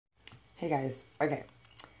Hey guys, okay,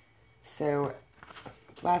 so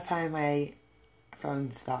last time my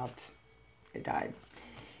phone stopped, it died.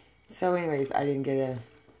 So anyways, I didn't get a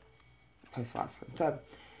post last one. So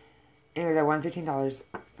anyways, I won $15,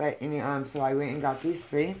 but anyway, so I went and got these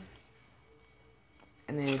three,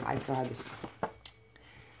 and then I still had this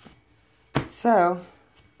one. So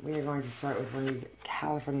we are going to start with one of these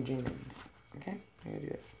California Dreamings. Okay, I'm gonna do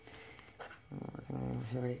this.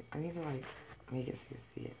 Here, wait, I need to make it so you can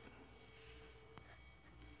see it.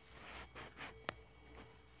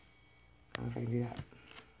 I don't know if I can do that.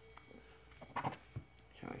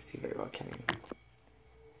 Can't really see very well, can you?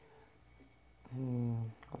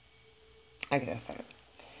 Okay, that's better.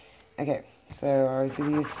 Okay, so I always do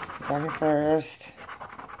these down here first.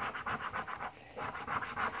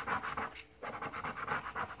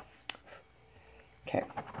 Okay.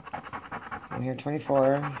 I'm here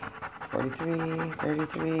 24, 43,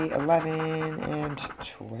 33, 11, and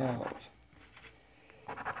 12.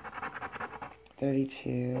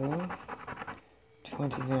 32,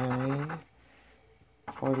 29,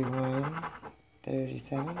 41,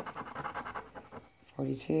 37,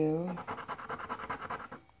 42,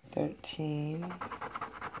 13,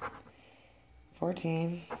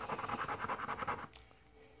 14,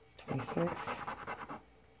 26,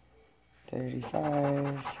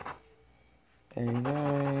 35,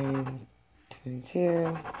 39,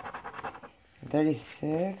 22,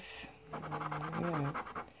 36, yeah,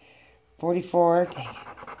 44, dang it,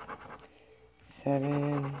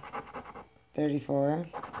 7, 34,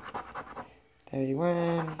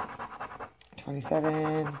 31,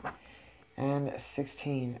 27, and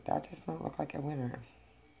 16. That does not look like a winner.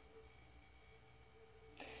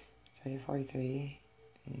 30, 43,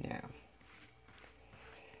 no.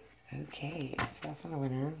 Okay, so that's not a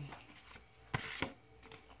winner.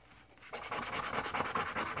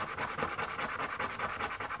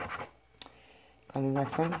 Go on to the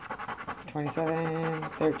next one. 27,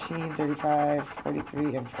 13, 35,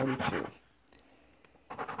 43, and 42.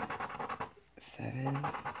 7,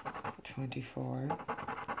 24,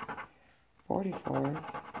 44,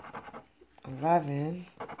 11,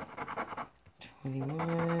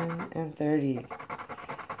 21, and 30.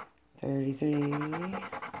 33,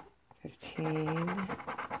 15,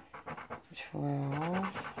 12,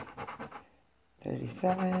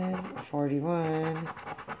 37, 41,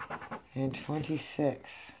 and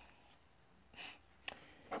 26.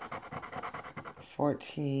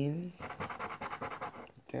 14,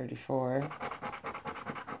 34,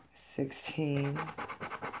 16,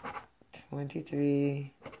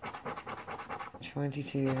 23,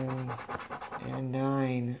 22, and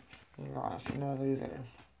 9. Oh my gosh, another loser.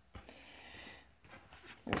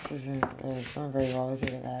 This isn't really going very well, is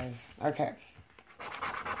it, guys? Okay.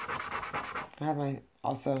 I have my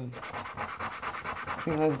awesome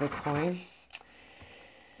Queen Elizabeth coin.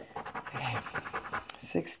 Okay.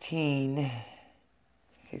 16,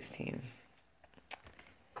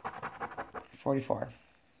 44,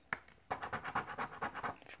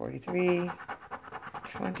 43,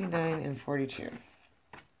 29, and 42.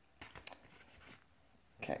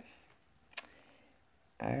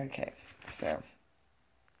 Okay, so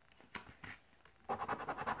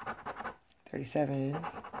 37,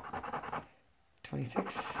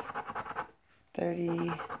 26,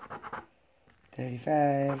 30,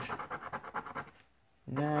 35,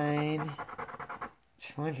 9,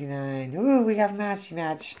 29. Ooh, we got matchy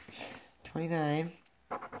match. 29,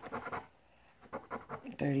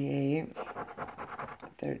 38,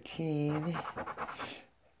 13,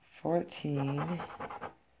 14,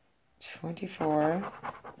 24,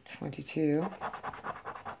 22,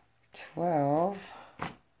 12,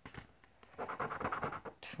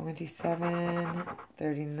 27,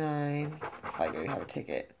 39, if I already have a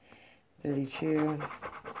ticket, 32,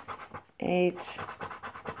 8,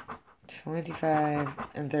 25,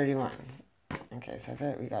 and 31. Okay, so I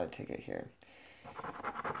bet we got a ticket here.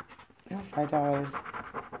 Oh, $5.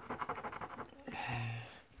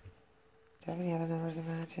 Do I have any other numbers I'm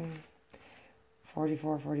matching?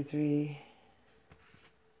 44, 43,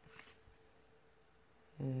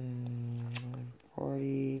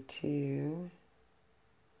 42,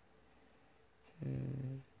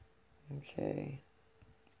 okay,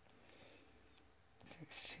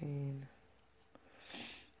 16,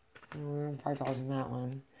 we're $5 in that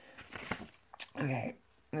one. Okay,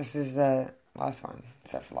 this is the last one,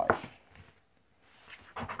 Set for Life.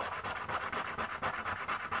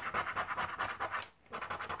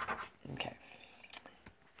 Okay.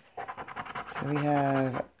 So we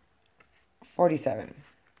have 47,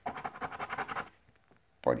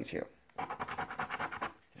 42,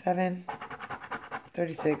 7,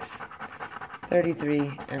 36,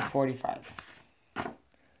 33, and 45.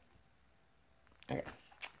 Okay.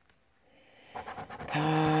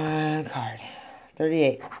 Card.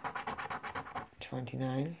 38.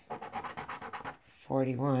 29.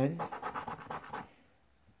 41.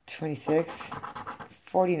 26.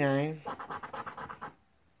 49.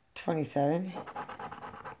 27.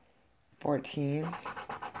 14.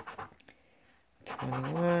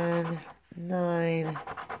 21. 9.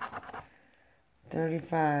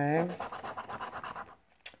 35.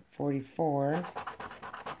 44.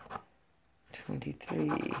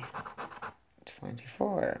 23.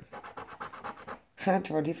 24.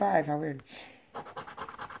 25, how weird.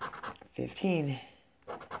 15.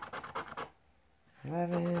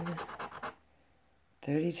 11.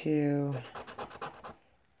 32.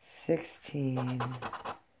 16.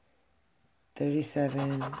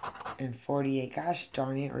 37. And 48. Gosh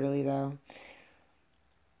darn it, really though.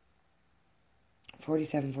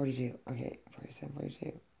 47, 42. Okay, 47,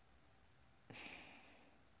 42.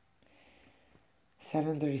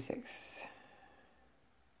 736.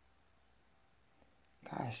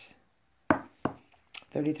 Gosh.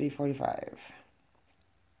 33, 45.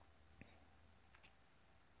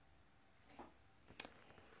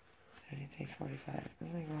 33, 45. Oh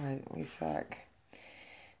my god, we suck.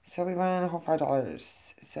 So we won a whole $5.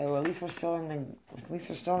 So at least we're still in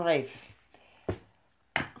the race.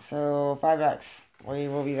 So $5. We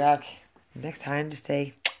will be back next time to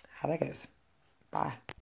see how that goes. Bye.